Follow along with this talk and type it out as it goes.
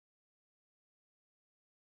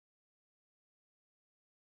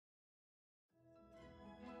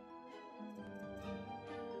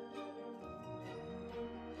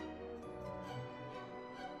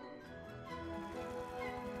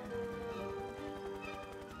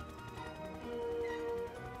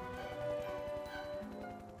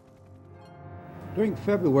During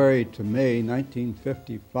February to May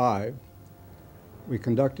 1955, we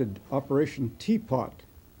conducted Operation Teapot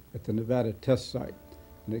at the Nevada test site,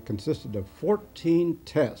 and it consisted of 14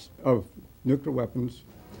 tests of nuclear weapons.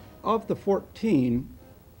 Of the 14,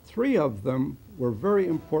 3 of them were very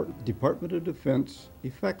important Department of Defense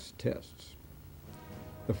effects tests.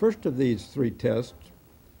 The first of these 3 tests,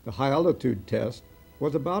 the high altitude test,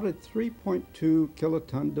 was about a 3.2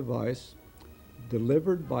 kiloton device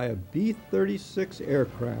delivered by a B-36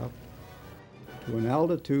 aircraft to an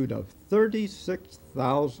altitude of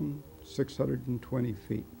 36,620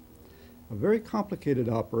 feet. A very complicated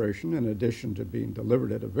operation. In addition to being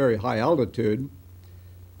delivered at a very high altitude,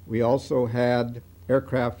 we also had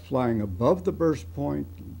aircraft flying above the burst point,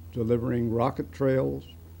 delivering rocket trails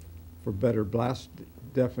for better blast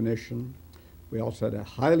definition. We also had a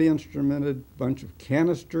highly instrumented bunch of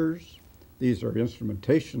canisters. These are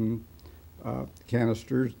instrumentation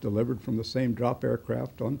canisters delivered from the same drop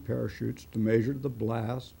aircraft on parachutes to measure the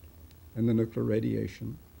blast and the nuclear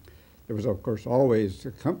radiation. There was, of course, always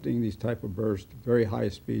accompanying these type of bursts, very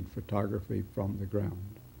high-speed photography from the ground.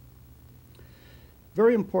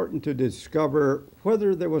 Very important to discover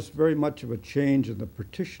whether there was very much of a change in the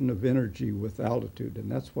partition of energy with altitude,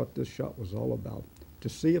 and that's what this shot was all about, to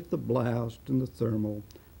see if the blast and the thermal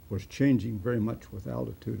was changing very much with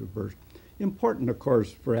altitude of burst. Important, of course,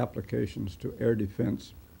 for applications to air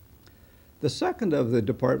defense. The second of the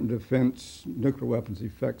Department of Defense nuclear weapons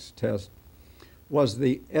effects test was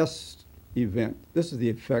the S event. This is the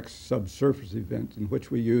effects subsurface event, in which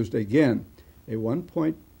we used, again, a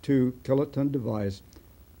 1.2 kiloton device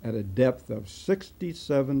at a depth of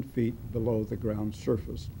 67 feet below the ground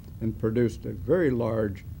surface and produced a very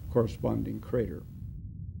large corresponding crater.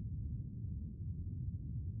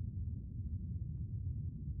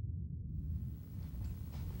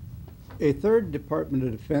 A third Department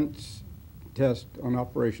of Defense test on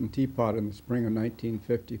Operation Teapot in the spring of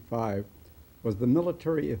 1955 was the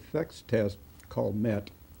military effects test called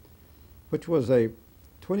MET, which was a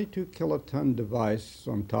 22 kiloton device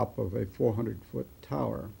on top of a 400-foot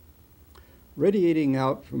tower. Radiating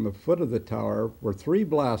out from the foot of the tower were 3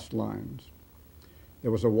 blast lines.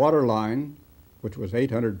 There was a water line, which was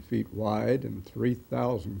 800 feet wide and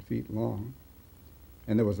 3,000 feet long.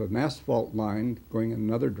 And there was an asphalt line going in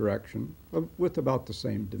another direction with about the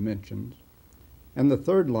same dimensions. And the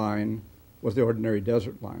third line was the ordinary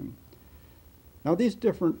desert line. Now, these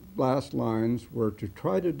different blast lines were to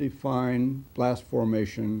try to define blast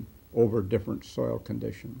formation over different soil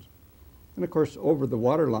conditions. And of course, over the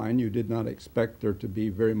water line, you did not expect there to be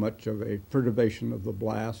very much of a perturbation of the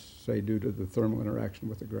blast, say due to the thermal interaction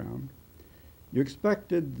with the ground. You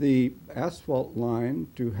expected the asphalt line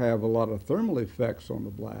to have a lot of thermal effects on the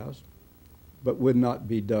blast, but would not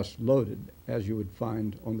be dust loaded, as you would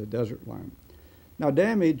find on the desert line. Now,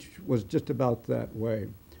 damage was just about that way.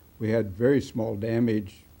 We had very small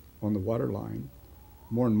damage on the water line,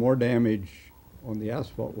 more and more damage on the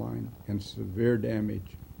asphalt line, and severe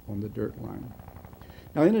damage on the dirt line.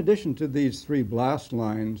 Now, in addition to these 3 blast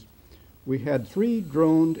lines, we had 3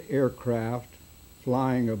 droned aircraft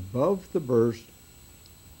flying above the burst,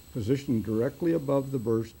 positioned directly above the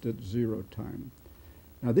burst at 0 time.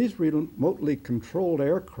 Now, these remotely controlled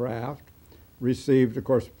aircraft received, of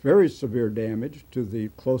course, very severe damage to the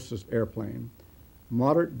closest airplane,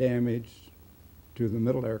 moderate damage to the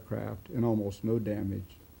middle aircraft, and almost no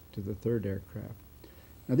damage to the third aircraft.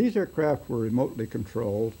 Now, these aircraft were remotely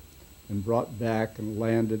controlled and brought back and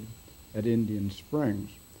landed at Indian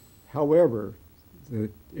Springs. However,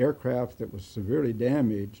 the aircraft that was severely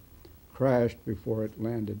damaged crashed before it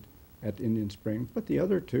landed at Indian Springs, but the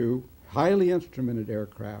other 2 highly instrumented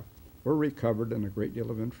aircraft were recovered, and a great deal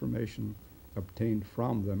of information obtained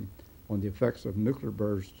from them on the effects of nuclear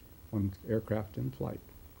bursts on aircraft in flight.